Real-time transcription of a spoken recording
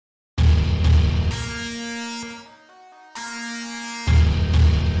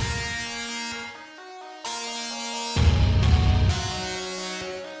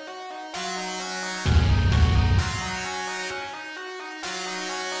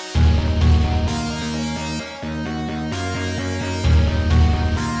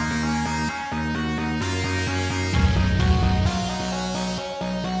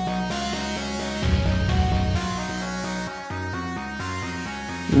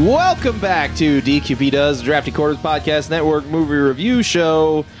Welcome back to DQP Does, Drafty Quarters Podcast Network movie review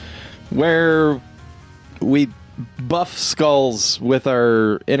show, where we buff skulls with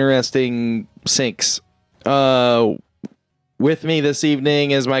our interesting sinks. With me this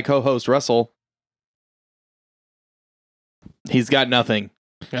evening is my co-host Russell. He's got nothing.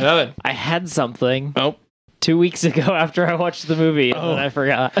 I had something. Oh. 2 weeks ago after I watched the movie, and then I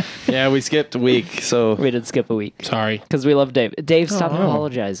forgot. Yeah, we skipped a week, so... We did skip a week. Sorry. Because we love Dave. Dave, stop no.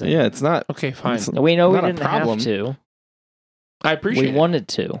 apologizing. Yeah, it's not... Okay, fine. We know we not a didn't problem. have to. I appreciate We it. wanted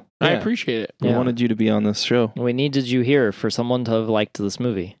to. I Yeah. appreciate it. We Yeah. wanted you to be on this show. We needed you here for someone to have liked this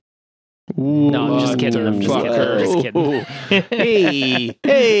movie. Ooh, No, I'm just kidding. I'm just kidding. I'm just kidding.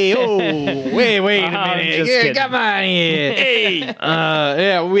 Hey, oh, wait a I'm minute. just Yeah, kidding. come on here. Hey.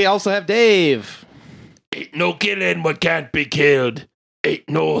 Yeah, we also have Dave. Ain't no killing what can't be killed. Ain't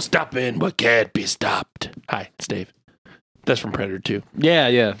no stopping what can't be stopped. Hi, it's Dave. That's from Predator 2.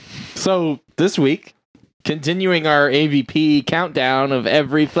 Yeah. So this week, continuing our AVP countdown of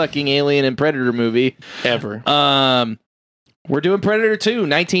every fucking Alien and Predator movie, Ever. we're doing Predator 2,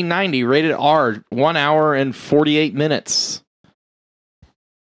 1990, rated R, 1 hour and 48 minutes.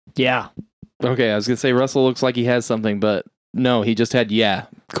 Yeah. Okay, I was gonna say Russell looks like he has something, but no, he just had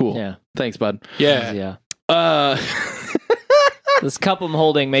cool. Yeah. Thanks, bud. Yeah. Yeah. Uh, This cup I'm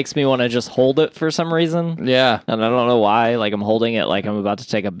holding makes me want to just hold it for some reason. yeah, And I don't know why. Like, I'm holding it like I'm about to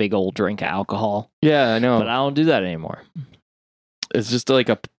take a big old drink of alcohol. I know. But I don't do that anymore. It's just like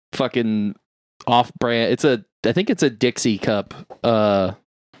a fucking off-brand. I think it's a Dixie cup.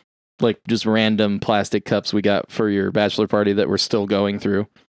 Like just random plastic cups we got for your bachelor party that we're still going through.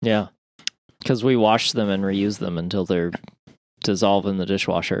 Yeah. Because we wash them and reuse them until they're dissolved in the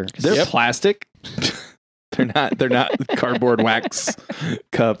dishwasher. They're plastic. They're not cardboard wax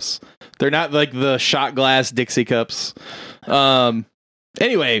cups. They're not like the shot glass Dixie cups.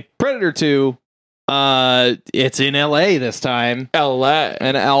 Anyway, Predator 2. It's in LA this time. LA.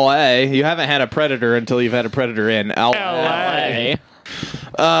 In LA. You haven't had a Predator until you've had a Predator in LA.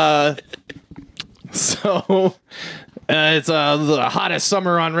 So it's the hottest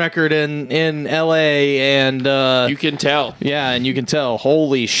summer on record in LA, and You can tell. yeah, and you can tell.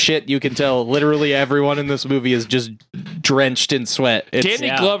 Holy shit, you can tell. Literally everyone in this movie is just drenched in sweat.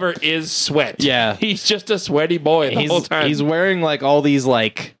 Danny Glover is sweat. Yeah. He's just a sweaty boy the whole time. He's wearing like all these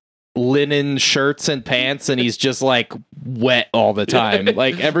like linen shirts and pants, and he's just like wet all the time.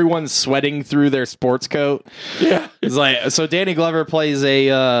 Like everyone's sweating through their sports coat. Yeah. It's like, so Danny Glover plays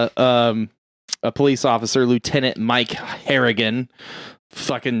a police officer, Lieutenant Mike Harrigan.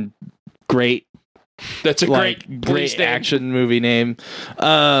 Fucking great. That's a Like, great police name. action movie name.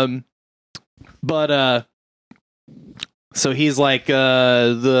 But so he's like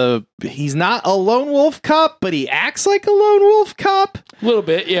he's not a lone wolf cop, but he acts like a lone wolf cop. A little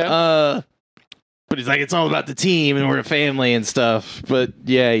bit, yeah. But he's like, it's all about the team and we're a family and stuff. But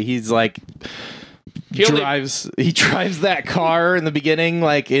yeah, he's like he drives that car in the beginning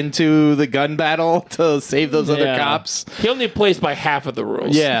like into the gun battle to save those other cops. He only plays by half of the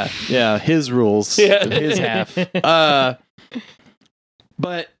rules. Yeah, his rules. Yeah. His half.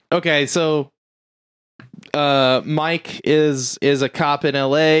 But okay, so Mike is a cop in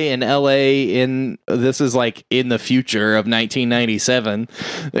LA, and this is like in the future of 1997.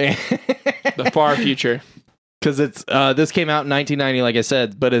 The far future. Because it's this came out in 1990, like I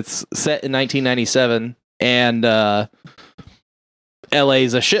said, but it's set in 1997, and LA's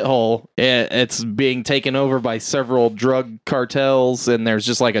a shithole. It's being taken over by several drug cartels, and there's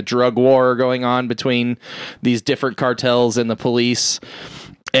just like a drug war going on between these different cartels and the police.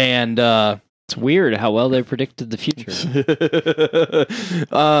 And It's weird how well they predicted the future.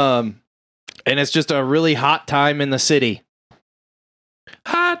 and it's just a really hot time in the city.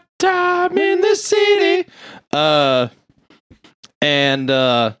 Hot time in the city.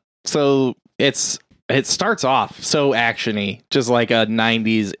 So it starts off so actiony, just like a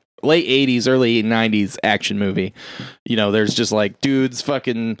 90s, late 80s, early 90s action movie. You know, there's just like dudes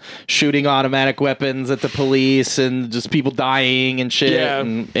fucking shooting automatic weapons at the police and just people dying and shit. Yeah.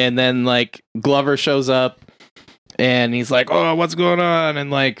 And then like Glover shows up and he's like, oh, what's going on?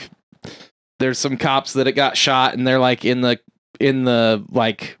 And like there's some cops that got shot and they're like in the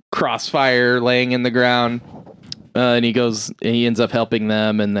like crossfire laying in the ground. And he ends up helping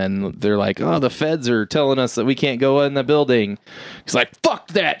them, and then they're like, oh, the feds are telling us that we can't go in the building. He's like, fuck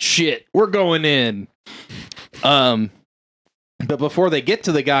that shit, we're going in. But before they get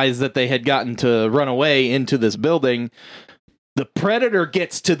to the guys that they had gotten to run away into this building, the Predator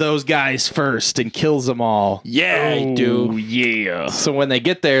gets to those guys first and kills them all. Yeah, dude. Yeah. So when they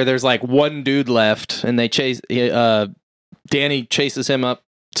get there, there's like one dude left, and they chase. Danny chases him up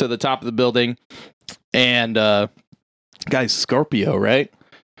to the top of the building, and guy's Scorpio, right?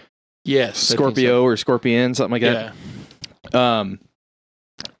 Yes, Scorpio or Scorpion, something like that. Yeah.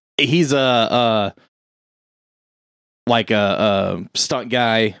 He's a stunt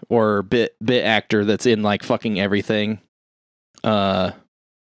guy or bit actor that's in like fucking everything. El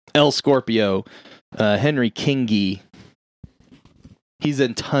Scorpio, Henry Kingi. He's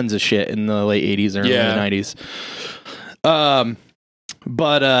in tons of shit in the late 80s and early 90s.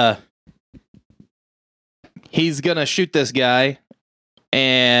 But he's gonna shoot this guy,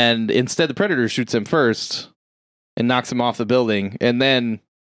 and instead the Predator shoots him first and knocks him off the building, and then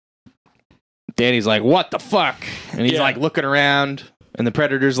Danny's like, what the fuck? And he's like looking around, and the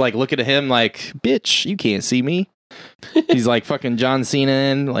Predator's like looking at him like, bitch, you can't see me. He's like fucking John Cena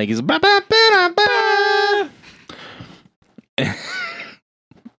in, like he's ba ba ba ba.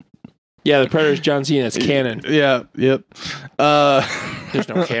 Yeah, the Predator's John Cena. It's canon. Yeah, yep. There's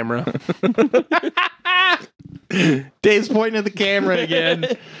no camera. Dave's pointing at the camera again.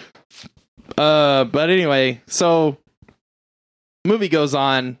 But anyway, so movie goes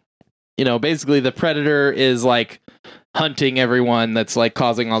on. You know, basically the Predator is like hunting everyone that's like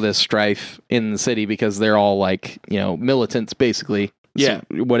causing all this strife in the city because they're all like, you know, militants basically. Yeah.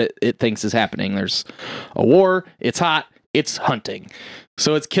 So what it thinks is happening. There's a war, it's hot, it's hunting.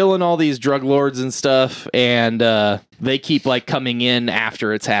 So it's killing all these drug lords and stuff, and they keep like coming in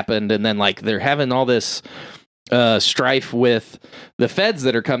after it's happened, and then like they're having all this strife with the feds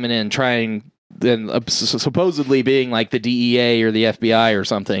that are coming in, trying and supposedly being like the DEA or the FBI or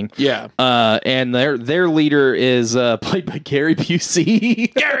something. Yeah. And their leader is played by Gary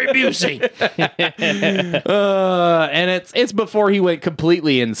Busey. Gary Busey. And it's before he went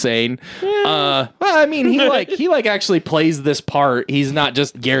completely insane. Well, I mean, he actually plays this part. He's not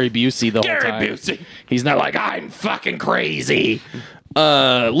just Gary Busey the whole time. Gary Busey. He's not like, I'm fucking crazy.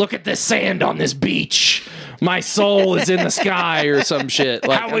 Look at this sand on this beach. My soul is in the sky or some shit.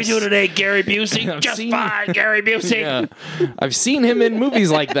 Like, How we do today, Gary Busey? Just fine, Gary Busey. Yeah. I've seen him in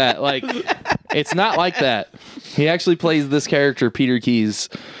movies like that. Like, it's not like that. He actually plays this character, Peter Keys.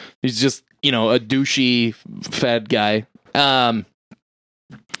 He's just, you know, a douchey Fed guy. And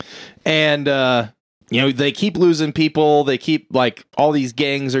you know, they keep losing people. They keep, like, all these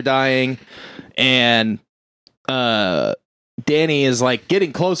gangs are dying. And Danny is like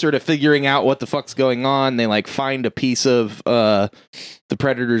getting closer to figuring out what the fuck's going on. They like find a piece of the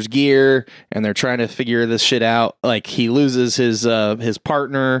Predator's gear, and they're trying to figure this shit out. Like, he loses his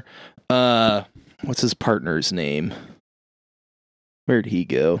partner. What's his partner's name? Where'd he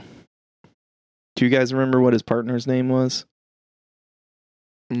go? Do you guys remember what his partner's name was?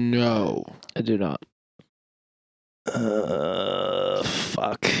 No. I do not.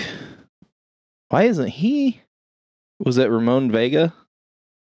 Fuck. Why isn't he? Was that Ramon Vega?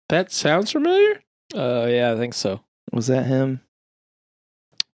 That sounds familiar. Yeah, I think so. Was that him?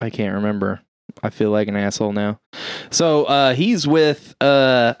 I can't remember. I feel like an asshole now. So he's with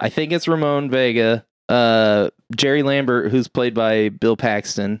I think it's Ramon Vega, Jerry Lambert, who's played by Bill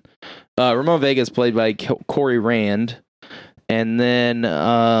Paxton. Ramon Vega is played by Corey Rand, and then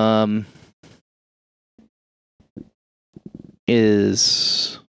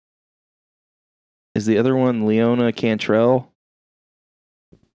is the other one Leona Cantrell?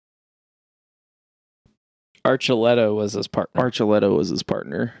 Archuleta was his partner. Archuleta was his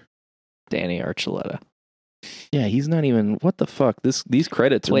partner. Danny Archuleta. Yeah, he's not even. What the fuck? These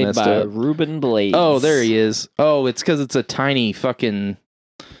credits are Played messed by up. Ruben Blades. Oh, there he is. Oh, it's because it's a tiny fucking.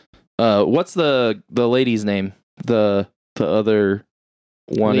 What's the lady's name? The other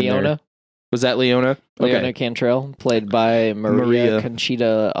one. In Leona. there. Was that Leona? Leona Cantrell, played by Maria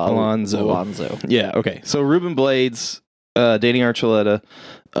Conchita Alonso. Yeah. Okay. So Ruben Blades, Danny Archuleta,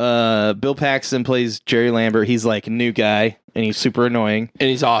 Bill Paxton plays Jerry Lambert. He's like a new guy, and he's super annoying. And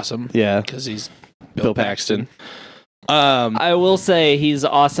he's awesome. Yeah, because he's Bill Paxton. I will say he's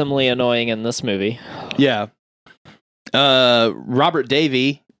awesomely annoying in this movie. Yeah. Robert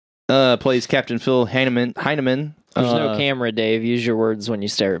Davey plays Captain Phil Heineman. There's no camera, Dave. Use your words when you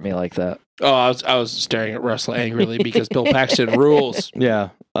stare at me like that. Oh, I was staring at Russell angrily because Bill Paxton rules. Yeah.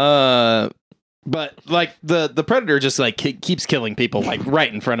 But like the Predator just like keeps killing people like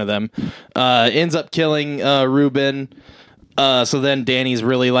right in front of them. Ends up killing Ruben. So then Danny's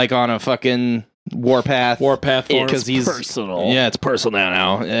really like on a fucking warpath because he's personal. Yeah, it's personal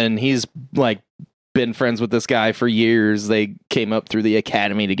now, and he's like been friends with this guy for years. They came up through the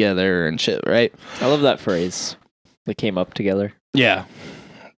academy together and shit, right? I love that phrase. They came up together. Yeah.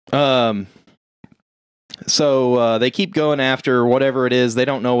 So they keep going after whatever it is. They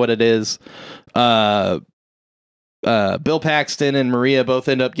don't know what it is. Bill Paxton and Maria both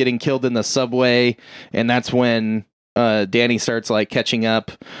end up getting killed in the subway, and that's when Danny starts like catching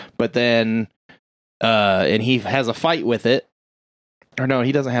up, but then and he has a fight with it. Or no,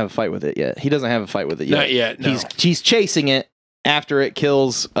 he doesn't have a fight with it yet. Not yet. No. He's chasing it after it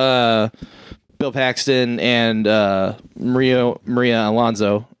kills Bill Paxton and Maria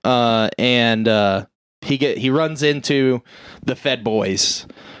Alonso, and he runs into the Fed boys,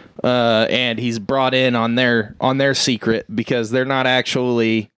 and he's brought in on their secret because they're not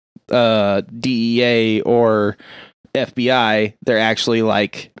actually DEA or FBI. They're actually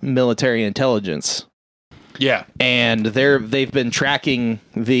like military intelligence. Yeah. And they've been tracking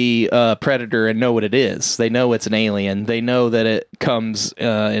the Predator and know what it is. They know it's an alien. They know that it comes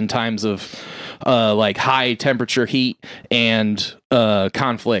in times of like high temperature heat and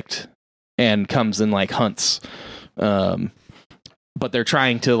conflict, and comes in like hunts. But they're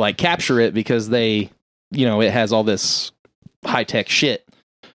trying to like capture it because it has all this high tech shit.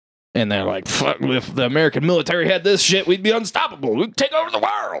 And they're like, fuck, if the American military had this shit, we'd be unstoppable. We'd take over the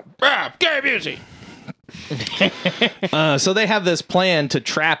world. Gary Busey. So they have this plan to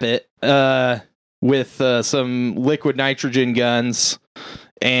trap it with some liquid nitrogen guns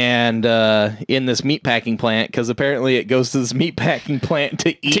and in this meatpacking plant, because apparently it goes to this meatpacking plant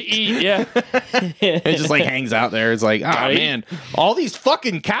to eat. Yeah. It just like hangs out there. It's like, oh man, all these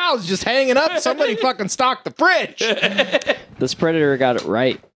fucking cows just hanging up. Somebody fucking stocked the fridge. This Predator got it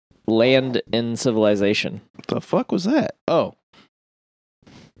right. Land in civilization. What the fuck was that? Oh.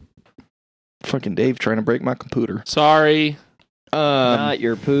 Fucking Dave trying to break my computer. Sorry. Not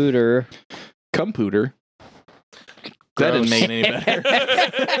your pooter. Computer. That didn't make it any better.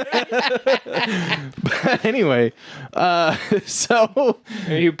 But anyway, so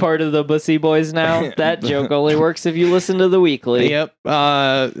Are you part of the Bussy Boys now? That joke only works if you listen to the weekly. yep.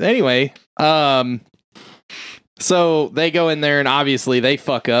 Anyway, so they go in there and obviously they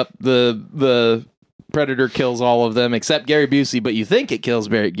fuck up. The Predator kills all of them except Gary Busey, but you think it kills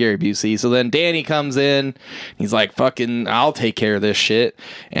Gary Busey. So then Danny comes in. He's like, fucking, I'll take care of this shit.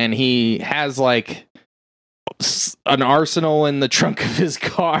 And he has like an arsenal in the trunk of his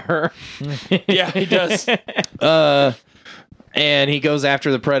car. Yeah, he does. And he goes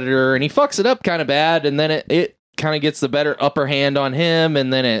after the Predator and he fucks it up kind of bad. And then it kind of gets the better upper hand on him.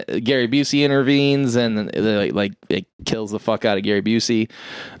 And then Gary Busey intervenes and it kills the fuck out of Gary Busey.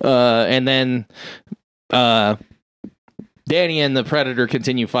 And then Danny and the Predator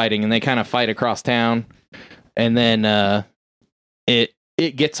continue fighting, and they kind of fight across town, and then it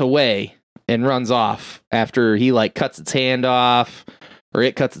gets away and runs off after he like cuts its hand off, or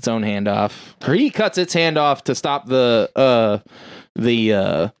it cuts its own hand off, or he cuts its hand off to stop the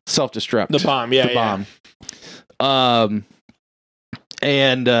self-destruct, The bomb. Yeah. the bomb.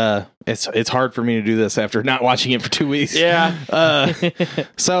 And it's hard for me to do this after not watching it for 2 weeks. Yeah.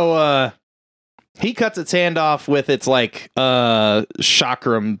 So he cuts its hand off with its like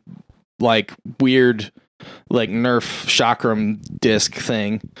chakram, like weird like Nerf chakram disc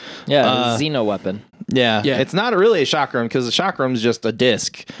thing. Yeah, Xeno weapon. Yeah. It's not really a chakram because the chakram's just a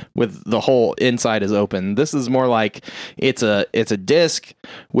disc with the whole inside is open. This is more like it's a disc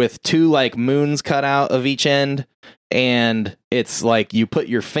with two like moons cut out of each end, and it's like you put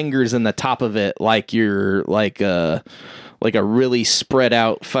your fingers in the top of it like you're like a really spread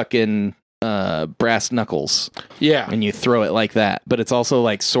out fucking brass knuckles. Yeah. And you throw it like that, but it's also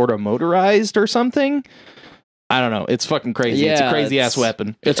like sort of motorized or something. I don't know. It's fucking crazy. Yeah, it's a crazy ass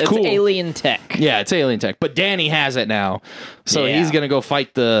weapon. It's cool. Alien tech. Yeah, it's alien tech. But Danny has it now, so Yeah. he's gonna go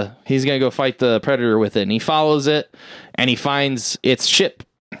fight the Predator with it. And he follows it, and he finds its ship,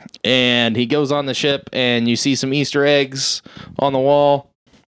 and he goes on the ship, and you see some Easter eggs on the wall.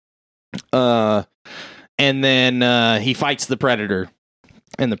 And then he fights the Predator,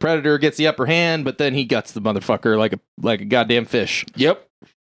 and the Predator gets the upper hand, but then he guts the motherfucker like a goddamn fish. Yep.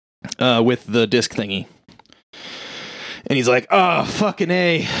 With the disc thingy. And he's like, oh, fucking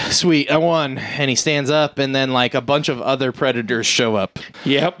A, sweet, I won. And he stands up, and then like a bunch of other Predators show up.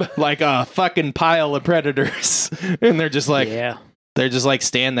 Yep. Like a fucking pile of Predators. And they're just like,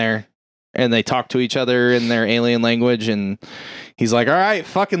 stand there. And they talk to each other in their alien language. And he's like, all right,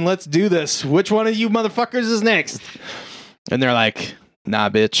 fucking let's do this. Which one of you motherfuckers is next? And they're like, nah,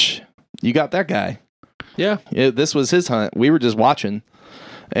 bitch, you got that guy. Yeah. This was his hunt. We were just watching.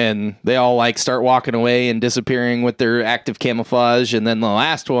 And they all like start walking away and disappearing with their active camouflage. And then the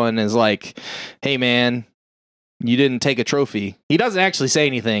last one is like, hey man, you didn't take a trophy. He doesn't actually say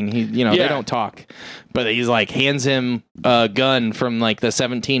anything. They don't talk, but he's like hands him a gun from like the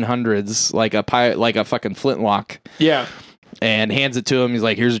 1700s, like a fucking flintlock. Yeah. And hands it to him. He's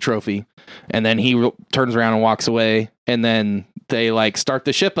like, here's a trophy. And then he turns around and walks away. And then they like start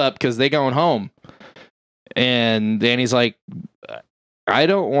the ship up because they going home. And Danny's like, I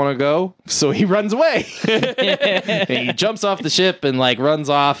don't want to go. So he runs away. And he jumps off the ship and like runs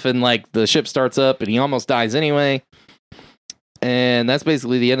off, and like the ship starts up and he almost dies anyway. And that's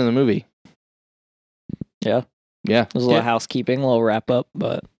basically the end of the movie. Yeah. Yeah. There's a little housekeeping, a little wrap up,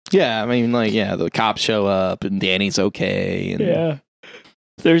 but Yeah, I mean, like, yeah, the cops show up and Danny's okay. And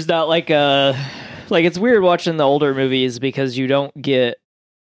there's not like it's weird watching the older movies because you don't get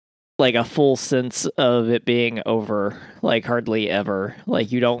like a full sense of it being over, like hardly ever.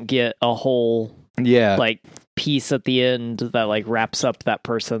 Like you don't get a whole like piece at the end that like wraps up that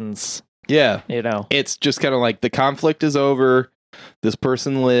person's, yeah. you know. It's just kind of like the conflict is over. This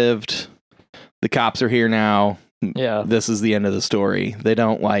person lived. The cops are here now. Yeah. This is the end of the story. They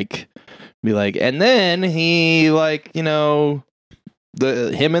don't like be like, and then he like, you know,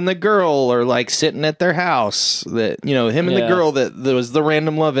 him and the girl are like sitting at their house. That, you know, him and the girl that was the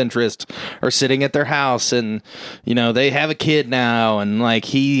random love interest are sitting at their house, and you know they have a kid now, and like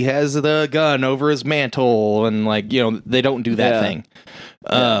he has the gun over his mantle, and like, you know, they don't do that thing.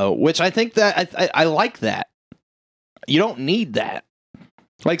 Which I think that I like that. You don't need that.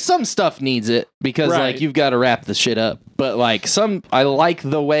 Like some stuff needs it because like you've got to wrap the shit up. But like I like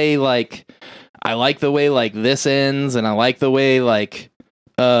the way like this ends, and I like the way like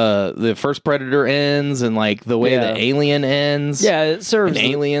the first Predator ends, and like the way the Alien ends. Yeah, it serves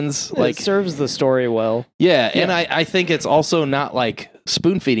Aliens like serves the story well. Yeah, and I think it's also not like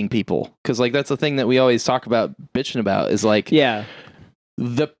spoon feeding people, because like that's the thing that we always talk about bitching about is like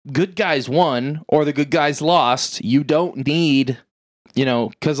the good guys won or the good guys lost. You don't need, you know,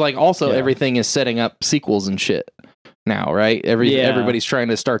 because like also everything is setting up sequels and shit now, right? Everybody's trying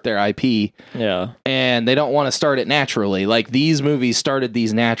to start their IP, and they don't want to start it naturally. Like these movies started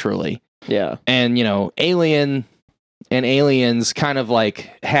these naturally, and you know, Alien and Aliens kind of like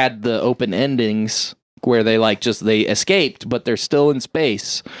had the open endings where they like they escaped, but they're still in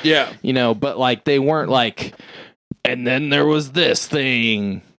space, you know, but like they weren't like, and then there was this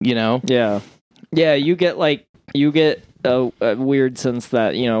thing, you know, you get a weird sense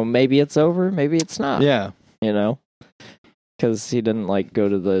that, you know, maybe it's over, maybe it's not, you know, because he didn't like go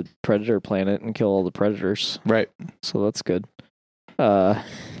to the Predator planet and kill all the predators, right? So that's good.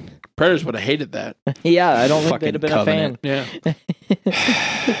 Predators would have hated that. Yeah, I don't think Fucking they'd have been Covenant.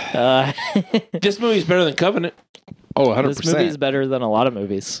 a fan. This movie's better than Covenant. Oh, 100%. This movie's better than a lot of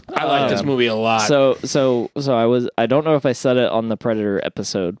movies. I like this movie a lot. So I don't know if I said it on the Predator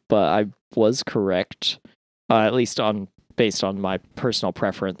episode, but I was correct, at least based on my personal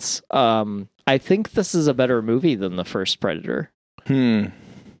preference. I think this is a better movie than the first Predator.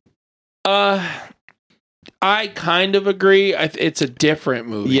 I kind of agree. It's a different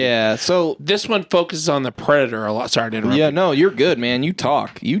movie. Yeah. So this one focuses on the Predator a lot. Sorry to interrupt. Yeah, no, you're good, man. You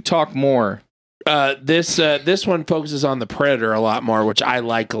talk more. This one focuses on the Predator a lot more, which I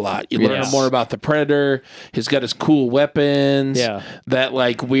like a lot. You learn more about the Predator. He's got his cool weapons. Yeah. That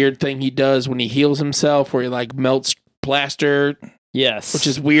like weird thing he does when he heals himself, where he like melts plaster. Yes, which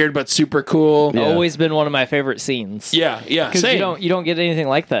is weird but super cool. Yeah. Always been one of my favorite scenes. Yeah. Because you don't get anything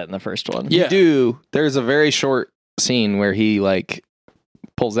like that in the first one. You do. There's a very short scene where he like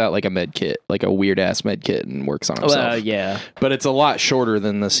pulls out like a med kit, like a weird ass med kit, and works on himself. But it's a lot shorter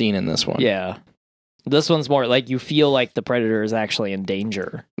than the scene in this one. Yeah. This one's more like you feel like the Predator is actually in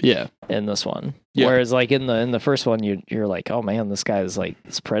danger. Yeah. In this one. Yeah. Whereas like in the first one you're like, oh man, this guy is like,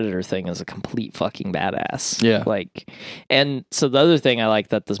 this Predator thing is a complete fucking badass. Yeah. Like, and so the other thing I like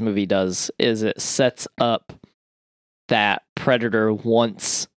that this movie does is it sets up that Predator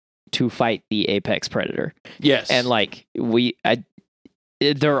wants to fight the apex predator. Yes. And like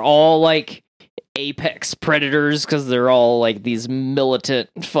they're all like apex predators because they're all like these militant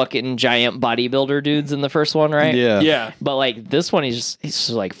fucking giant bodybuilder dudes in the first one, right? Yeah. But like this one, he's just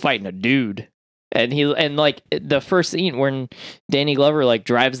like fighting a dude, and like the first scene when Danny Glover like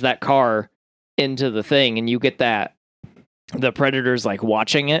drives that car into the thing, and you get that the Predator's like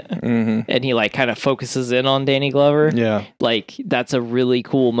watching it, and he like kind of focuses in on Danny Glover. Yeah, like that's a really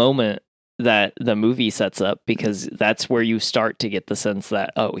cool moment that the movie sets up, because that's where you start to get the sense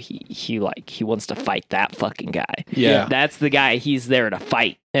that he wants to fight that fucking guy. Yeah. That's the guy he's there to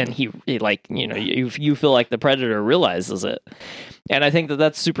fight, and he like, you know, you feel like the Predator realizes it. And I think that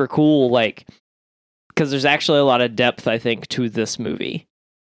that's super cool, like, because there's actually a lot of depth, I think, to this movie,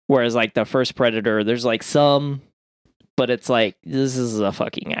 whereas like the first Predator, there's like some, but it's like, this is a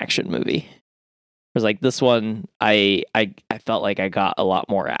fucking action movie. Whereas like this one, I felt like I got a lot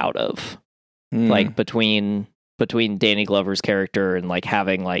more out of. Like between Danny Glover's character and like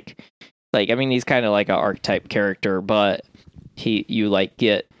having like Like, I mean, he's kind of like an archetype character, but you like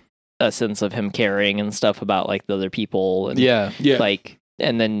get a sense of him caring and stuff about like the other people. And Yeah. like,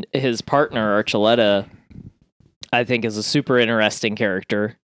 and then his partner Archuleta, I think, is a super interesting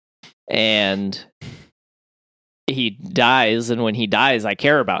character, and he dies, and when he dies, I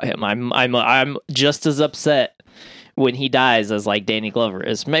care about him. I'm just as upset when he dies as like Danny Glover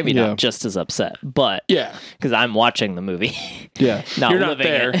is. Maybe Yeah. not just as upset, but Yeah. because I'm watching the movie, Yeah. not You're not living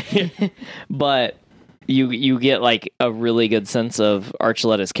there. it. But you get like a really good sense of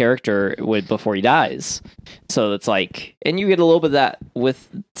Archuleta's character before he dies. So it's like, and you get a little bit of that with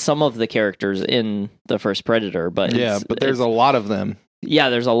some of the characters in the first Predator, but Yeah, but there's a lot of them. yeah,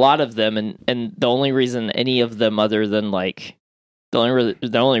 there's a lot of them, and the only reason any of them, other than like the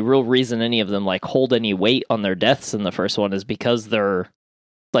only real reason any of them like hold any weight on their deaths in the first one is because they're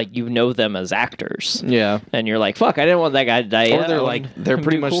like, you know them as actors, Yeah. and you're like, fuck, I didn't want that guy to die. Or yet. I they're want like they're him to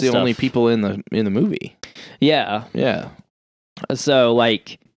pretty do much cool the stuff. only people in the movie. Yeah. Yeah. So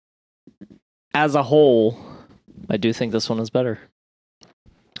like, as a whole, I do think this one is better,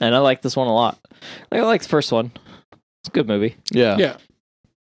 and I like this one a lot. Like, I like the first one. It's a good movie. Yeah. Yeah.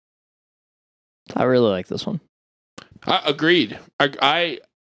 I really like this one. Agreed. I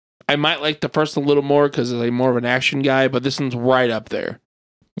might like the first a little more because I'm more of an action guy, but this one's right up there.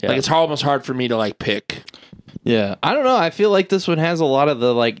 Yeah. Like, it's almost hard for me to like pick. Yeah. I don't know. I feel like this one has a lot of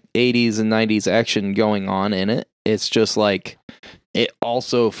the like 80s and 90s action going on in it. It's just like it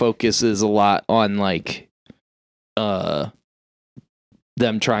also focuses a lot on like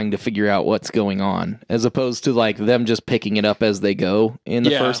them trying to figure out what's going on as opposed to like them just picking it up as they go in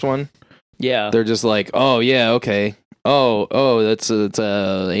the Yeah. first one. Yeah. They're just like, "Oh, yeah, okay. Oh, it's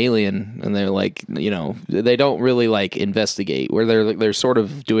a alien." And they're like, you know, they don't really like investigate. Where they're sort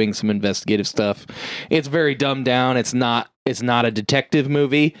of doing some investigative stuff. It's very dumbed down. It's not a detective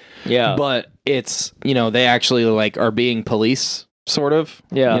movie, Yeah. but it's, you know, they actually like are being police sort of,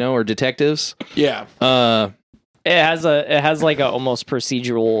 Yeah. you know, or detectives. Yeah. It has like a almost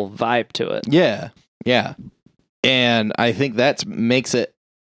procedural vibe to it. Yeah. And I think that makes it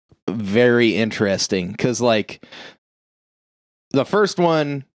very interesting because like the first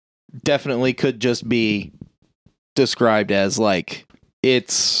one definitely could just be described as like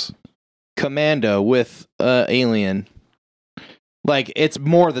it's Commando with alien. Like it's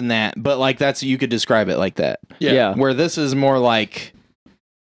more than that, but like that's, you could describe it like that. Yeah. Where this is more like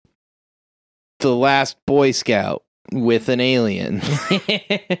The Last Boy Scout with an alien,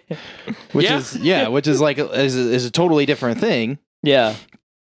 which Yeah. is like is a totally different thing Yeah.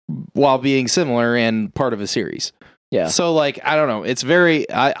 while being similar and part of a series. Yeah. So like, I don't know. It's very,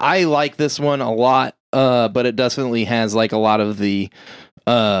 I like this one a lot. But it definitely has like a lot of the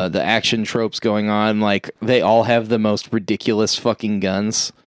action tropes going on. Like they all have the most ridiculous fucking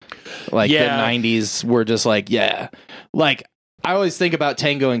guns. Like Yeah. the 90s were just like, yeah. Like I always think about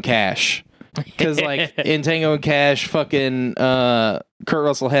Tango and Cash. Cause like in Tango and Cash, fucking, Kurt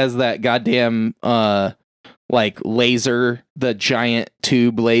Russell has that goddamn, like laser, the giant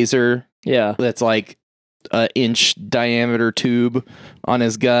tube laser Yeah. that's like a inch diameter tube on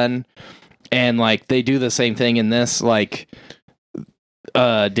his gun, and like they do the same thing in this. Like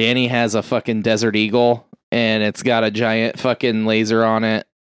Danny has a fucking Desert Eagle and it's got a giant fucking laser on it,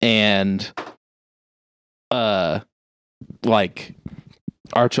 and like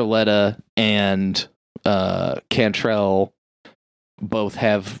Archuleta and Cantrell both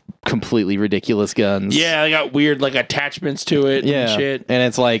have completely ridiculous guns. Yeah, they got weird like attachments to it Yeah. and shit. And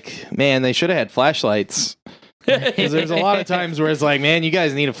it's like, man, they should have had flashlights. Because there's a lot of times where it's like, man, you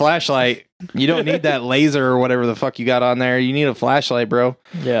guys need a flashlight. You don't need that laser or whatever the fuck you got on there. You need a flashlight, bro.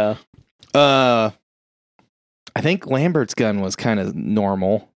 Yeah. I think Lambert's gun was kind of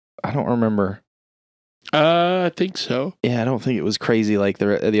normal. I don't remember. I think so. Yeah, I don't think it was crazy like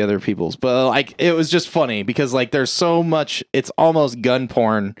the other people's, but like it was just funny because like there's so much. It's almost gun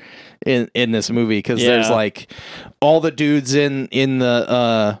porn in this movie because there's Yeah. like all the dudes in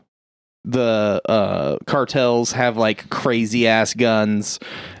the cartels have like crazy ass guns,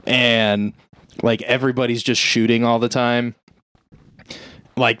 and like everybody's just shooting all the time.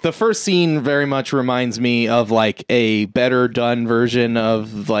 Like the first scene very much reminds me of like a better done version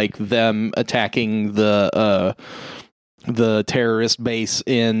of like them attacking the terrorist base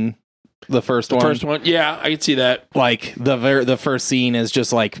in the first one. First one, yeah, I can see that. Like the first scene is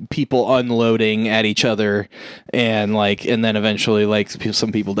just like people unloading at each other, and then eventually like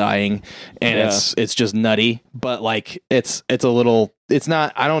some people dying, and Yeah. it's just nutty. But like it's a little, it's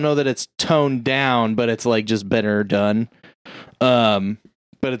not, I don't know that it's toned down, but it's like just better done.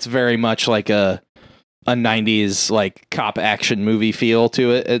 But it's very much like a a 90s like cop action movie feel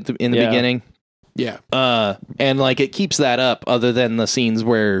to it in the Yeah. beginning. Yeah. And like it keeps that up other than the scenes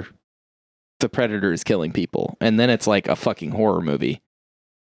where the Predator is killing people. And then it's like a fucking horror movie,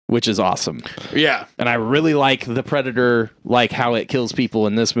 which is awesome. Yeah. And I really like the Predator, like how it kills people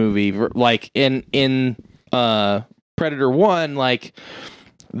in this movie. Like in Predator 1, like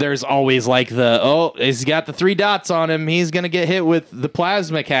there's always like he's got the 3 dots on him. He's going to get hit with the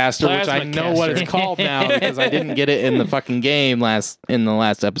plasma caster, which I know what it's called now because I didn't get it in the fucking game in the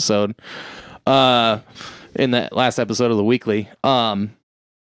last episode. In that last episode of the weekly.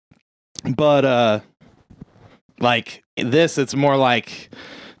 But like this, it's more like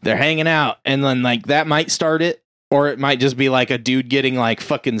they're hanging out and then like that might start it, or it might just be like a dude getting like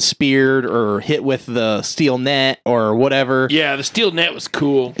fucking speared or hit with the steel net or whatever. Yeah, the steel net was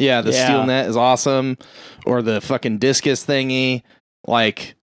cool. Yeah, the Yeah. steel net is awesome. Or the fucking discus thingy.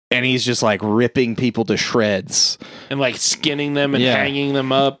 Like, and he's just like ripping people to shreds. And like skinning them and Yeah. hanging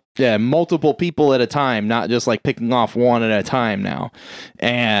them up. Yeah, multiple people at a time, not just like picking off one at a time now.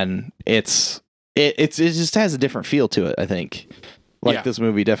 And it just has a different feel to it, I think. Like Yeah. this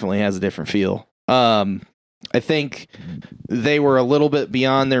movie definitely has a different feel. I think they were a little bit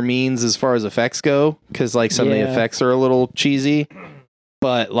beyond their means as far as effects go, because like some of the Yeah. effects are a little cheesy,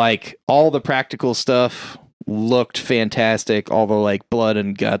 but like all the practical stuff looked fantastic. All the like blood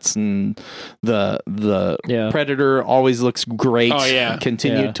and guts and the Yeah. Predator always looks great. Oh, yeah.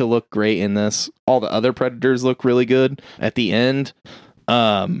 Continued Yeah. to look great in this. All the other Predators look really good at the end.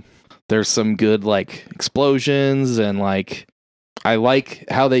 There's some good like explosions and like I like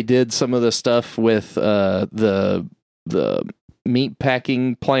how they did some of the stuff with the meat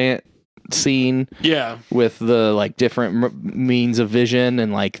packing plant scene Yeah. with the like different means of vision,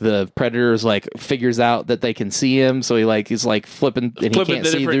 and like the Predator's like figures out that they can see him, so he's like flipping and he can't the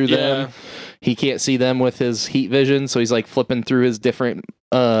see through different- them. He can't see them with his heat vision, so he's like flipping through his different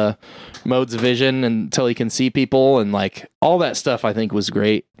modes of vision until he can see people, and like all that stuff I think was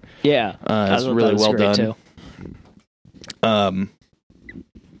great. Yeah. It's thought really that was well great, done. too. I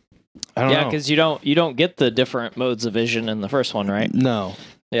don't Yeah, know. because you don't get the different modes of vision in the first one, right? No.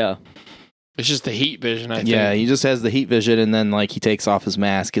 Yeah. It's just the heat vision, I think. Yeah, he just has the heat vision, and then like he takes off his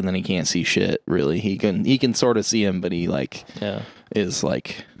mask, and then he can't see shit. Really, he can sort of see him, but he like Yeah. is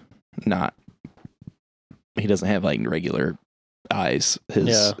like not. He doesn't have like regular eyes.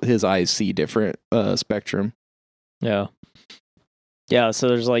 His eyes see different spectrum. Yeah. Yeah, so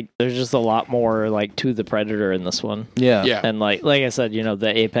there's just a lot more like to the Predator in this one. Yeah, Yeah. And like I said,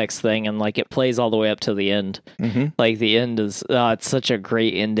 the Apex thing, and like it plays all the way up to the end. hmm Like the end is it's such a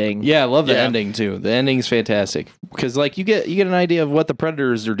great ending. yeah. I love the Yeah. ending too. The ending's fantastic because like you get an idea of what the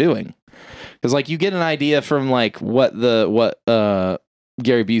Predators are doing. Because like you get an idea from like what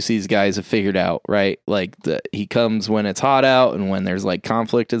Gary Busey's guys have figured out, right? Like he comes when it's hot out and when there's like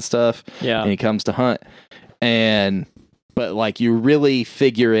conflict and stuff. Yeah. And he comes to hunt, but like you really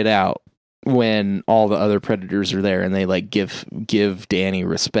figure it out when all the other Predators are there and they like give Danny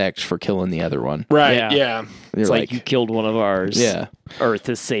respect for killing the other one. Right. Yeah. Yeah. They're It's like you killed one of ours. yeah, Earth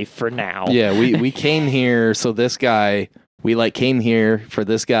is safe for now. yeah. We came here so this guy. We like came here for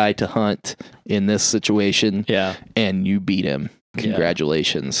this guy to hunt in this situation, Yeah. and you beat him. Yeah.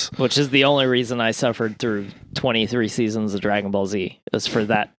 Congratulations. Which is the only reason I suffered through 23 seasons of Dragon Ball Z is for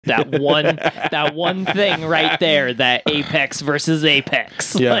that one thing right there, that Apex versus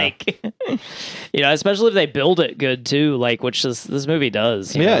Apex. Yeah. Like, especially if they build it good too, like which this movie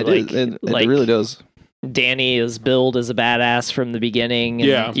does. Yeah, it it really does. Danny is billed as a badass from the beginning.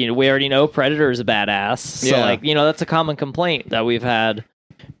 And, Yeah. we already know Predator is a badass. So Yeah. that's a common complaint that we've had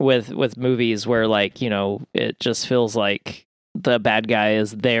with movies where it just feels like the bad guy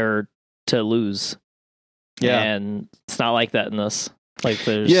is there to lose. Yeah. And it's not like that in this. Like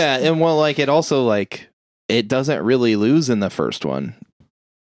there's Yeah, and well, like it also like it doesn't really lose in the first one,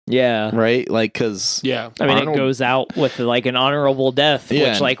 Yeah. right? Like because Yeah. I mean, Arnold- it goes out with like an honorable death,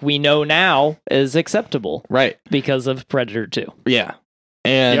 Yeah. which like we know now is acceptable right, because of Predator 2. yeah,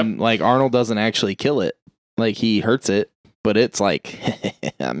 and like Arnold doesn't actually kill it, like he hurts it, but it's like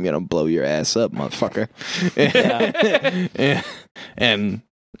I'm gonna blow your ass up, motherfucker. and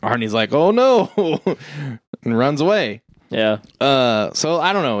Arnie's like, oh no, and runs away. Yeah. So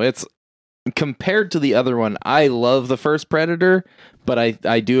I don't know. It's compared to the other one, I love the first Predator, but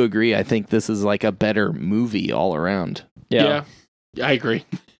I do agree. I think this is like a better movie all around. Yeah. Yeah. I agree.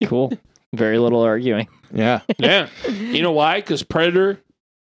 Cool. Very little arguing. Yeah. Yeah. You know why? Because Predator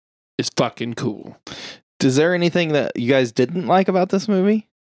is fucking cool. Is there anything that you guys didn't like about this movie?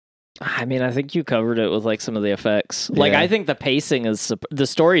 I mean, I think you covered it with like some of the effects. Like, Yeah. I think the pacing is the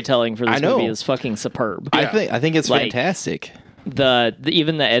storytelling for I this know. movie is fucking superb. I think it's Like- fantastic. The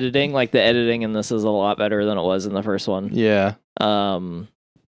even the editing, like the editing in this is a lot better than it was in the first one. Yeah.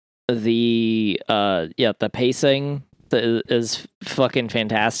 The pacing is fucking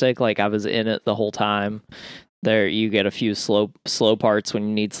fantastic. Like, I was in it the whole time. There, you get a few slow parts when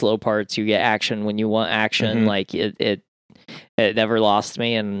you need slow parts. You get action when you want action. Mhm. Like it never lost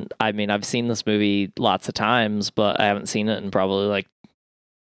me. And I mean, I've seen this movie lots of times, but I haven't seen it in probably like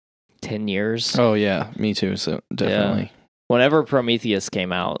 10 years. Oh yeah, me too. So definitely. Whenever Prometheus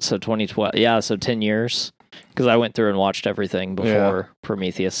came out, so 2012. Yeah, so 10 years. Because I went through and watched everything before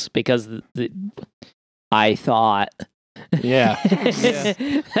Prometheus. Because I thought Yeah.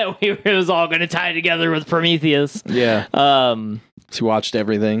 that it was all going to tie together with Prometheus. Yeah. So So you watched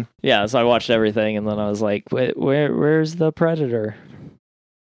everything. I watched everything, and then I was like, where's the Predator?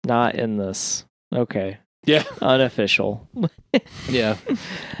 Not in this. Okay. Yeah. Unofficial. Yeah.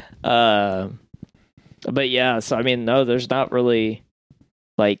 But yeah, so I mean, no, there's not really,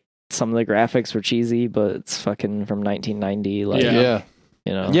 like, some of the graphics were cheesy, but it's fucking from 1990. Like, Yeah.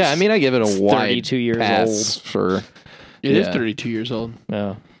 you know. Yeah. I mean, I give it it's a wide 32 years pass for. It is Yeah. 32 years old. old.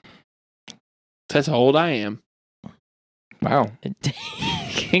 Yeah. That's how old I am. Wow.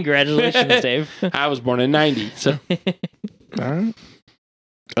 Congratulations, Dave. I was born in 90. So All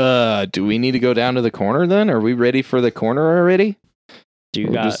right. Do we need to go down to the corner then? Are we ready for the corner already? Do you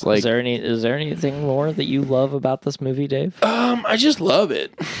Or got? just, like- is there anything more that you love about this movie, Dave? I just love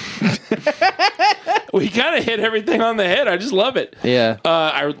it. We kind of hit everything on the head. I just love it.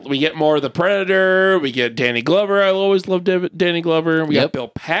 Yeah. We get more of the Predator. We get Danny Glover. I always loved Danny Glover. We got Yep. Bill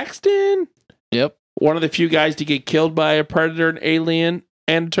Paxton. Yep. One of the few guys to get killed by a Predator, an alien,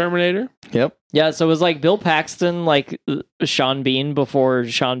 and a Terminator. Yep. Yeah, so it was like Bill Paxton, like Sean Bean before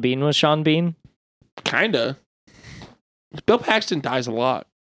Sean Bean was Sean Bean. Kinda. Bill Paxton dies a lot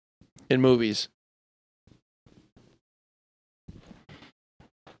in movies.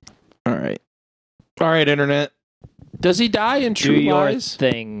 All right. All right, internet. Does he die in Do True your Lies?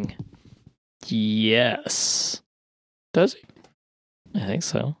 thing. Yes, Does he? I think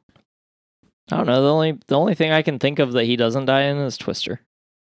so. I don't know. The only thing I can think of that he doesn't die in is Twister.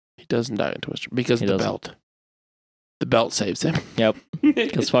 He doesn't die in Twister because He of the doesn't. belt. The belt saves him. Yep,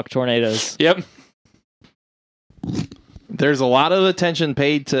 because fuck tornadoes. Yep. There's a lot of attention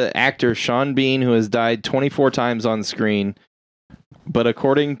paid to actor Sean Bean, who has died 24 times on screen. But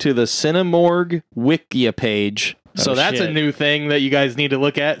according to the Cinemorgue Wikia page, so Oh, that's a shit. new thing that you guys need to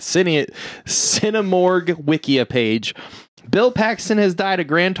look at. Cinemorgue Wikia page. Bill Paxton has died a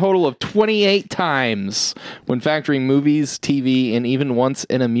grand total of 28 times when factoring movies, TV, and even once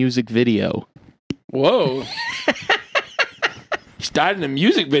in a music video. Whoa. He's died in a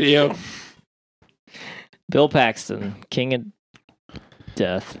music video. Bill Paxton, King of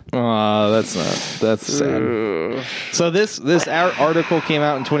Death. Oh, that's sad. So this article came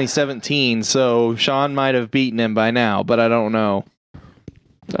out in 2017, so Sean might have beaten him by now, but I don't know.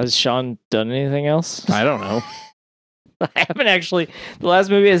 Has Sean done anything else? I don't know. I haven't actually. The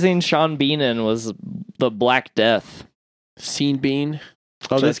last movie I seen Sean Bean in was The Black Death. Scene Bean.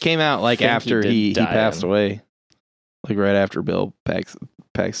 Oh, this came out like think he after did he die passed in. away. Like right after Bill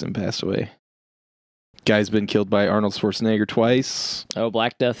Paxton passed away. Guy's been killed by Arnold Schwarzenegger twice. Oh,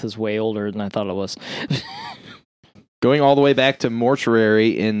 Black Death is way older than I thought it was. Going all the way back to Mortuary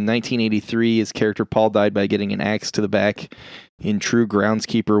in 1983, his character Paul died by getting an axe to the back in true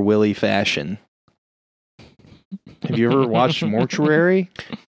groundskeeper Willie fashion. Have you ever watched Mortuary?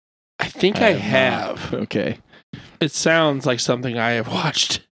 I think I have. Okay. It sounds like something I have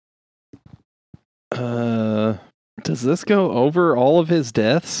watched. Does this go over all of his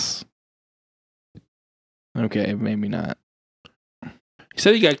deaths? Okay, maybe not. He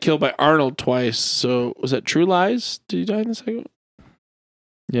said he got killed by Arnold twice. So was that True Lies? Did he die in the second one?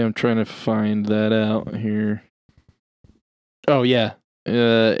 Yeah, I'm trying to find that out here. Oh, yeah.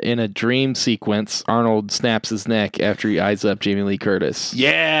 In a dream sequence, Arnold snaps his neck after he eyes up Jamie Lee Curtis.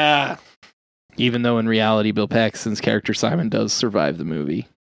 Yeah. Even though in reality, Bill Paxton's character Simon does survive the movie.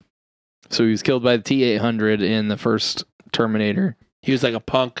 So he was killed by the T-800 in the first Terminator. He was like a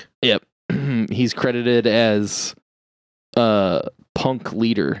punk. Yep. He's credited as punk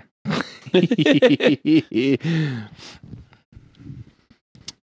leader.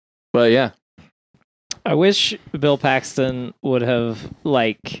 But yeah. I wish Bill Paxton would have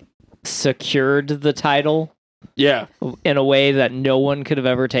like secured the title Yeah. in a way that no one could have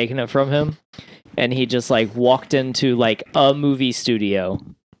ever taken it from him, and he just like walked into like a movie studio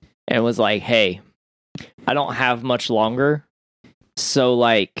and was like, "Hey, I don't have much longer, so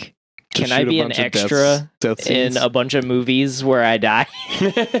like Can I be an extra in a bunch of movies where I die?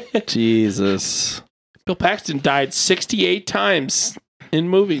 Jesus. Bill Paxton died 68 times in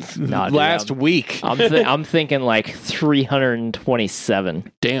movies. No, dude, Last week. I'm thinking like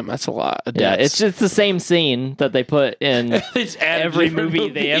 327. Damn, that's a lot of Yeah, deaths. it's just the same scene that they put in It's added every different movie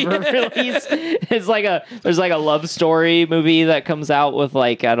they ever release. It's like there's like a love story movie that comes out with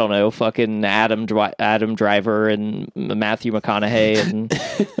like, I don't know, fucking Adam Driver and Matthew McConaughey, and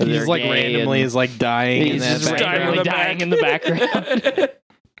He's like randomly is like dying. he's in just that randomly background. dying in the background.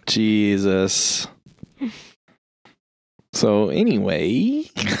 Jesus. So anyway,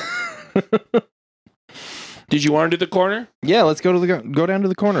 Did you want to do the corner? yeah, let's go down to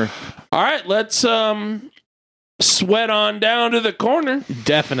the corner. All right, let's sweat on down to the corner.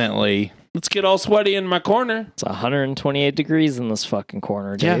 Definitely. Let's get all sweaty in my corner. It's 128 degrees in this fucking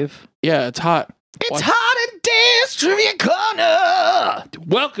corner, Yeah. Dave. Yeah, it's hot. It's hot in Dave's Trivia Corner.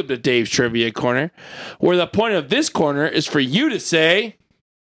 Welcome to Dave's Trivia Corner, where the point of this corner is for you to say,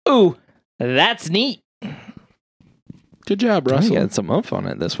 Ooh, that's neat. good job, You Russell. had some oomph on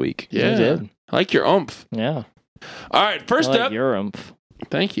it this week. Yeah, You did. I like your oomph. Yeah. All right, first I like up, your oomph.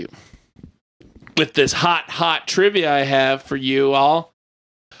 thank you. With this hot trivia I have for you all.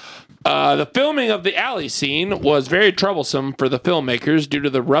 The filming of the alley scene was very troublesome for the filmmakers due to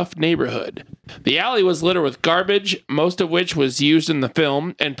the rough neighborhood. The alley was littered with garbage, most of which was used in the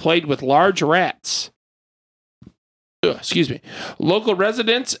film, and plagued with large rats. Excuse me. Local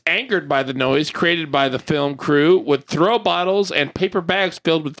residents, angered by the noise created by the film crew, would throw bottles and paper bags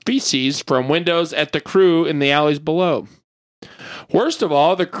filled with feces from windows at the crew in the alleys below. Worst of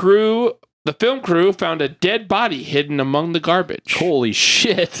all, the film crew found a dead body hidden among the garbage. Holy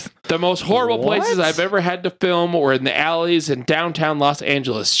shit. The most horrible What? places I've ever had to film were in the alleys in downtown Los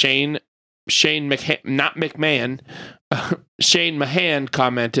Angeles. Shane Mahan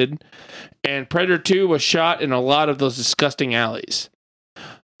commented, and Predator 2 was shot in a lot of those disgusting alleys.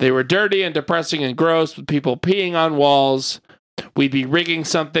 They were dirty and depressing and gross, with people peeing on walls. We'd be rigging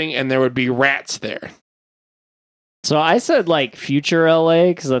something and there would be rats there. So I said like future LA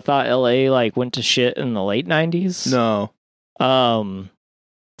because I thought LA like went to shit in the late 90s. No.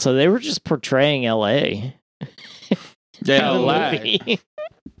 So they were just portraying LA. Yeah, in the LA. movie.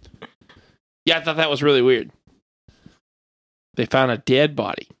 Yeah, I thought that was really weird. They found a dead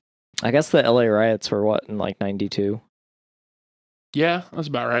body. I guess the LA riots were what in like 92. Yeah, that's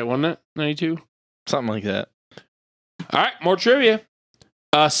about right, wasn't it? 92? something like that. All right, more trivia.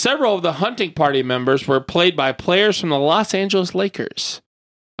 Several of the hunting party members were played by players from the Los Angeles Lakers.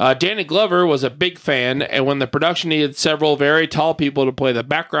 Danny Glover was a big fan, and when the production needed several very tall people to play the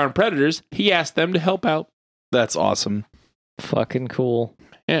background predators, he asked them to help out. That's awesome. Fucking cool.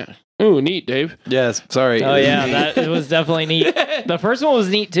 Yeah. Ooh, neat, Dave. Yes, sorry. Oh yeah, that it was definitely neat. The first one was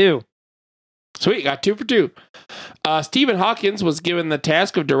neat too. Sweet, got 2 for 2. Stephen Hawkins was given the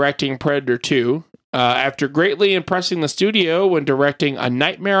task of directing Predator 2 after greatly impressing the studio when directing A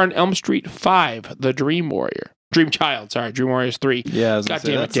Nightmare on Elm Street 5, The Dream Child, Dream Warriors 3. Yeah, I was gonna God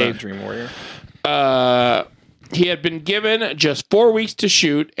say, damn it, that's not Dave. Dream Warrior. He had been given just 4 weeks to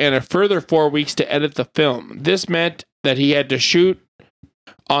shoot and a further 4 weeks to edit the film. This meant that he had to shoot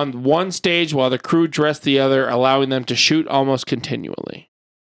on one stage while the crew dressed the other, allowing them to shoot almost continually.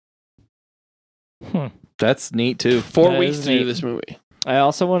 That's neat too. 4 That weeks is to do neat. this movie. I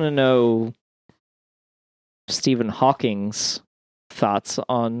also want to know Stephen Hawking's thoughts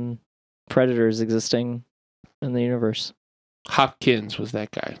on predators existing in the universe. Hopkins was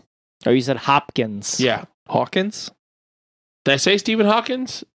that guy. Oh, you said Hopkins. Yeah. Hawkins? Did I say Stephen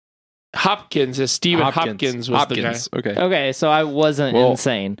Hawkins? Hopkins is Stephen Hopkins was Hopkins. Okay. Okay, so I wasn't Well-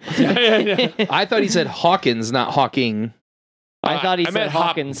 insane. the guy. Yeah. I thought he said Hawkins, not Hawking. I thought he I said meant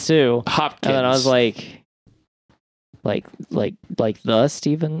Hawkins too. Hopkins. And then I was like the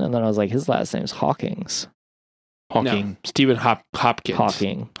Stephen, and then I was like, his last name's Hawkings. Hawking. No, Stephen Hopkins.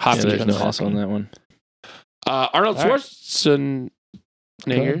 Hawking. Yeah, Hopkins. there's no Stephen S on that one. Arnold All right.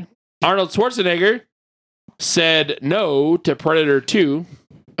 Schwarzenegger. Arnold Schwarzenegger said no to Predator 2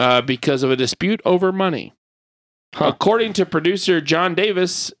 because of a dispute over money. Huh. According to producer John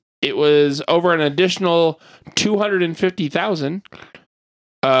Davis, it was over an additional $250,000,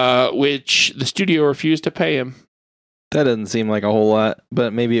 which the studio refused to pay him. That doesn't seem like a whole lot,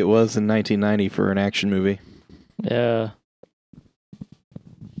 but maybe it was in 1990 for an action movie. Yeah.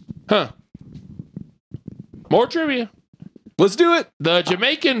 Huh. More trivia. Let's do it. The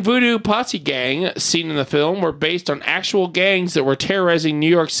Jamaican Voodoo Posse gang seen in the film were based on actual gangs that were terrorizing New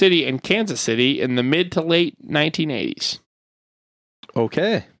York City and Kansas City in the mid to late 1980s.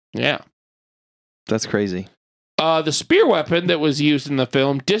 Okay. Yeah. That's crazy. The spear weapon that was used in the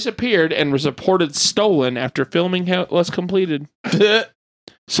film disappeared and was reported stolen after filming was completed.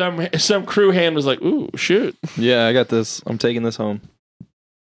 Some crew hand was like, "Ooh, shoot!" Yeah, I got this. I'm taking this home.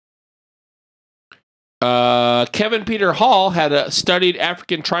 Kevin Peter Hall had studied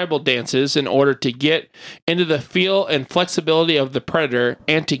African tribal dances in order to get into the feel and flexibility of the Predator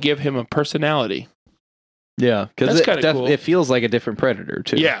and to give him a personality. Yeah, because That's kinda cool. it feels like a different Predator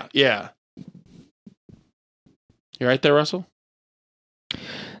too. Yeah. You right there, Russell?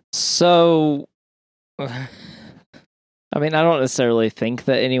 So, I mean, I don't necessarily think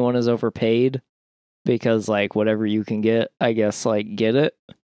that anyone is overpaid because, like, whatever you can get, I guess, like, get it.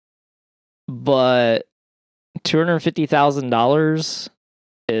 But $250,000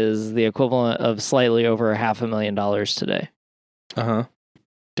 is the equivalent of slightly over $500,000 today.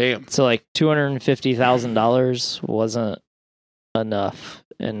 Damn. So, like, $250,000 wasn't enough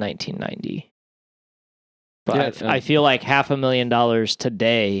in 1990. But I feel like $500,000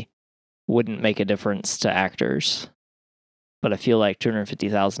 today wouldn't make a difference to actors. But I feel like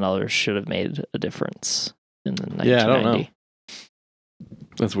 $250,000 should have made a difference in the 1990. Yeah, I don't know.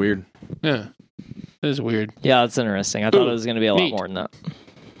 That's weird. Yeah. That is weird. Yeah, that's interesting. I thought it was going to be a lot neat. more than that.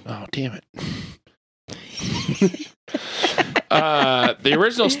 Oh, damn it. The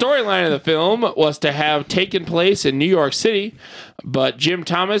original storyline of the film was to have taken place in New York City, but Jim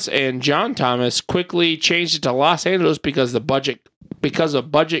Thomas and John Thomas quickly changed it to Los Angeles because of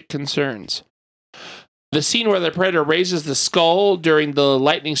budget concerns. The scene where the Predator raises the skull during the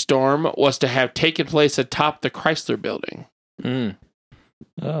lightning storm was to have taken place atop the Chrysler Building.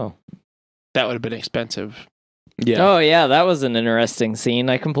 Oh. That would have been expensive. Yeah. Oh, yeah, that was an interesting scene.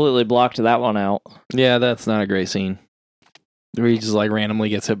 I completely blocked that one out. Yeah, that's not a great scene. Where he just like randomly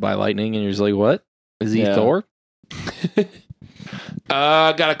gets hit by lightning and you're just like, what? Is he Thor?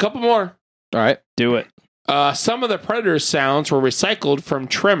 Got a couple more. All right. Do it. Some of the Predator sounds were recycled from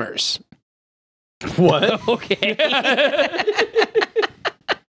Tremors. What? Okay.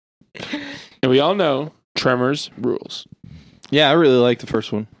 And we all know Tremors rules. Yeah, I really like the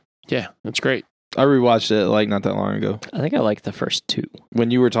first one. Yeah, that's great. I rewatched it like not that long ago. I think I like the first two.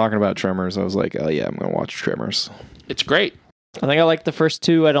 When you were talking about Tremors, I was like, oh yeah, I'm going to watch Tremors. It's great. I think I like the first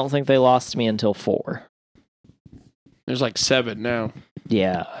two. I don't think they lost me until 4. There's like 7 now.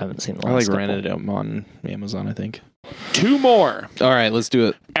 Yeah, I haven't seen the I last like couple. rented them on Amazon, I think. 2 more. All right, let's do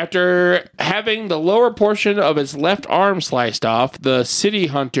it. After having the lower portion of his left arm sliced off, the City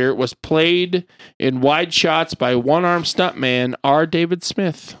Hunter was played in wide shots by one-arm stuntman R. David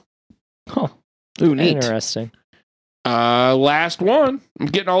Smith. Huh. Ooh, neat. Interesting. Last one. I'm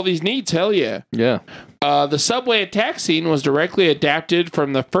getting all these needs. Hell yeah. Yeah. The subway attack scene was directly adapted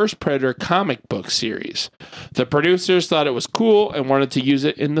from the first Predator comic book series. The producers thought it was cool and wanted to use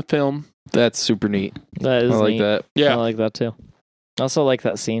it in the film. That's super neat. That is I like neat. that. Yeah. I like that too. I also like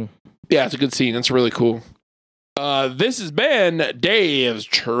that scene. Yeah, it's a good scene. It's really cool. This has been Dave's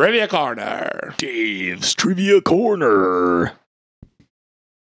Trivia Corner. Dave's Trivia Corner.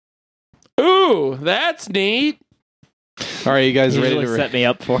 Ooh, that's neat. All right, you guys ready Usually to set me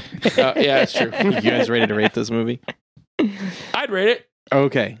up for. Yeah, that's true. You guys ready to rate this movie? I'd rate it.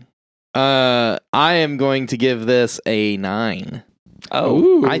 Okay. I am going to give this a 9.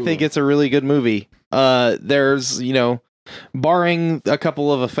 Oh, I think it's a really good movie. There's, barring a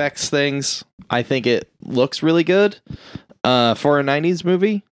couple of effects things, I think it looks really good for a 90s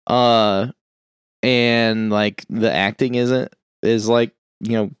movie. And like the acting is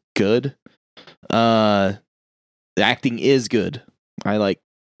good. The acting is good. I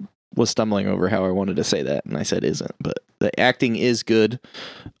was stumbling over how I wanted to say that, and I said isn't, but the acting is good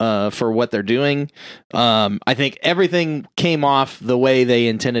for what they're doing. I think everything came off the way they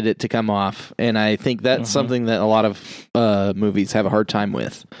intended it to come off, and I think that's something that a lot of movies have a hard time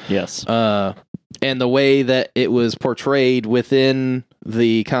with. Yes. And the way that it was portrayed within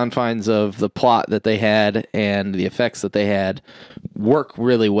the confines of the plot that they had and the effects that they had work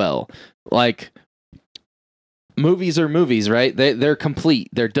really well. Like, movies are movies, right? They're complete.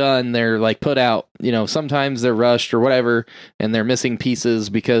 They're done. They're put out. Sometimes they're rushed or whatever, and they're missing pieces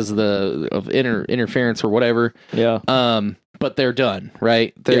because of interference or whatever. Yeah. But they're done,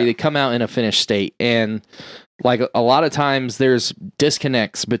 right? They come out in a finished state, and a lot of times there's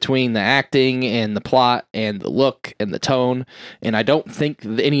disconnects between the acting and the plot and the look and the tone, and I don't think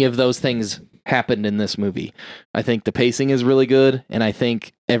any of those things happened in this movie. I think the pacing is really good, and I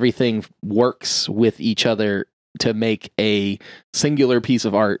think everything works with each other to make a singular piece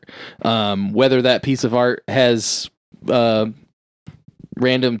of art. Whether that piece of art has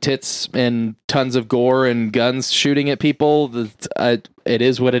random tits and tons of gore and guns shooting at people, it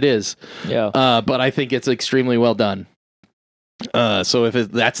is what it is. Yeah. But I think it's extremely well done. So if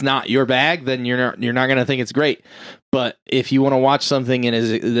that's not your bag, then you're not going to think it's great. But if you want to watch something that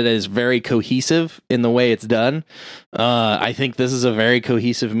is very cohesive in the way it's done, I think this is a very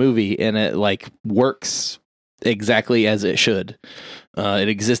cohesive movie, and it like works exactly as it should. It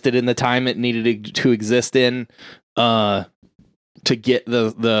existed in the time it needed to exist in, to get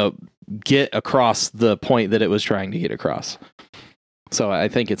get across the point that it was trying to get across. So I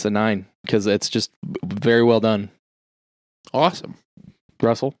think it's a 9 because it's just very well done. Awesome.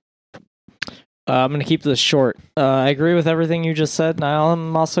 Russell? I'm going to keep this short. I agree with everything you just said, and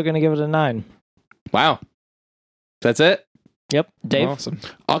I'm also going to give it a 9. Wow. That's it? Yep. Dave? Awesome.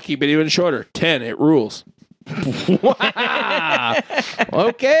 I'll keep it even shorter. 10. It rules. Wow.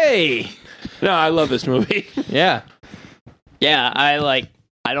 Okay. No, I love this movie. Yeah. Yeah,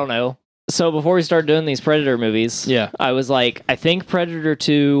 I don't know. So before we started doing these Predator movies, Yeah. I was like, I think Predator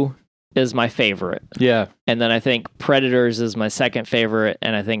 2 is my favorite. Yeah. And then I think Predators is my second favorite,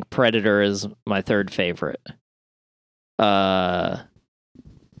 and I think Predator is my third favorite. So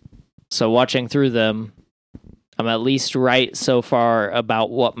watching through them, I'm at least right so far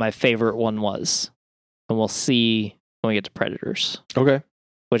about what my favorite one was. And we'll see when we get to Predators, Okay.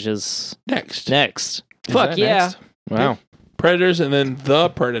 which is Next. next. Is Fuck that yeah. next? Wow. Predators and then The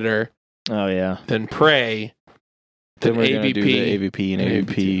Predator, Oh, yeah. then Prey, Then then we're going to do the AVP. AVP and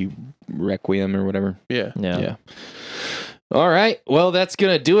AVP Requiem or whatever. Yeah. Yeah. All right. Well, that's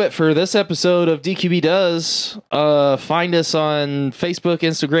going to do it for this episode of DQB Does. Find us on Facebook,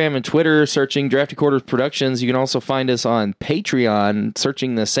 Instagram, and Twitter, searching Drafty Quarters Productions. You can also find us on Patreon,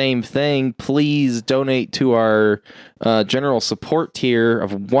 searching the same thing. Please donate to our general support tier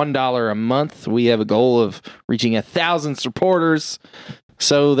of $1 a month. We have a goal of reaching 1,000 supporters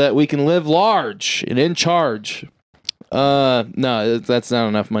so that we can live large and in charge. No, that's not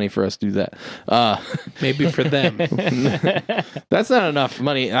enough money for us to do that. Maybe for them. That's not enough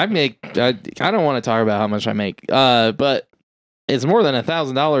money. I don't want to talk about how much I make. But it's more than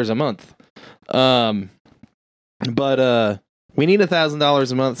 $1,000 a month. But we need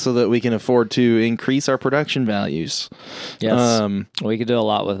 $1,000 a month so that we can afford to increase our production values. Yes. We could do a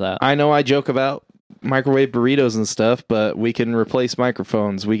lot with that. I know I joke about microwave burritos and stuff, but we can replace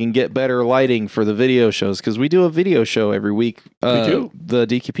microphones. We can get better lighting for the video shows because we do a video show every week. We do. The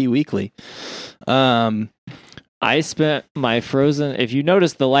DQP Weekly. I spent my frozen. If you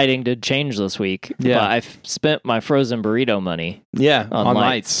noticed, the lighting did change this week. Yeah. But I spent my frozen burrito money Yeah, on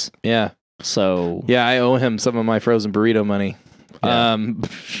lights. Yeah. So Yeah, I owe him some of my frozen burrito money. Yeah.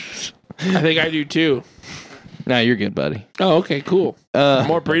 I think I do too. No, you're good, buddy. Oh, okay, cool.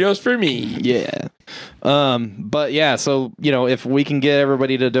 More burritos for me. Yeah. But yeah, so, if we can get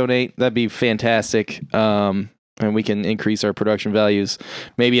everybody to donate, that'd be fantastic. And we can increase our production values.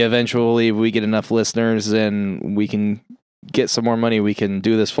 Maybe eventually, if we get enough listeners and we can get some more money, we can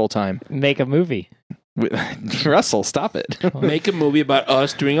do this full time. make a movie. Russell, stop it. Make a movie about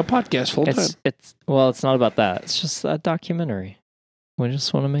us doing a podcast full time. It's not about that. It's just a documentary. We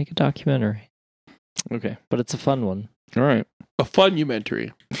just want to make a documentary, Okay. but it's a fun one. All right. A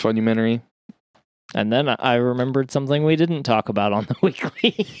funumentary. Funnumentary. And then I remembered something we didn't talk about on the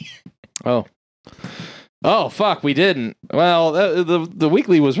weekly. Oh, fuck, we didn't. Well, the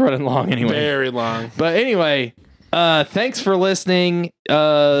weekly was running long anyway. Very long. But anyway, thanks for listening.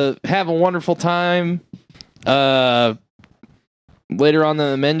 Have a wonderful time. Later on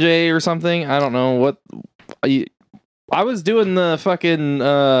the Menjay or something. I don't know what. I was doing the fucking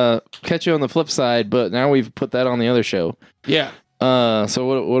Catch You on the Flip Side, but now we've put that on the other show. Yeah.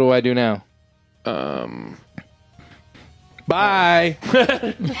 So what do I do now? Bye.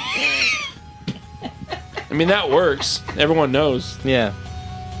 I mean, that works. Everyone knows. Yeah.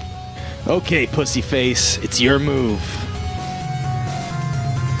 Okay, pussy face, it's your move.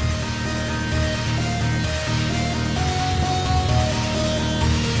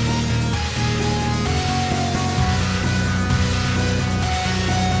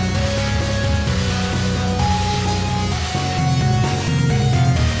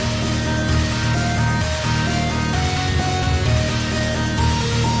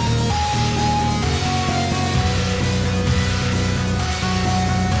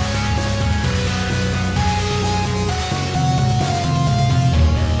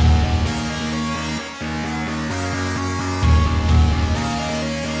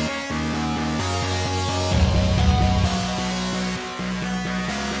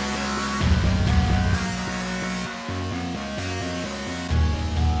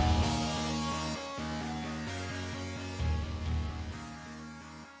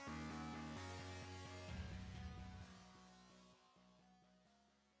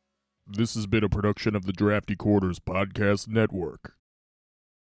 This has been a production of the Drafty Quarters Podcast Network.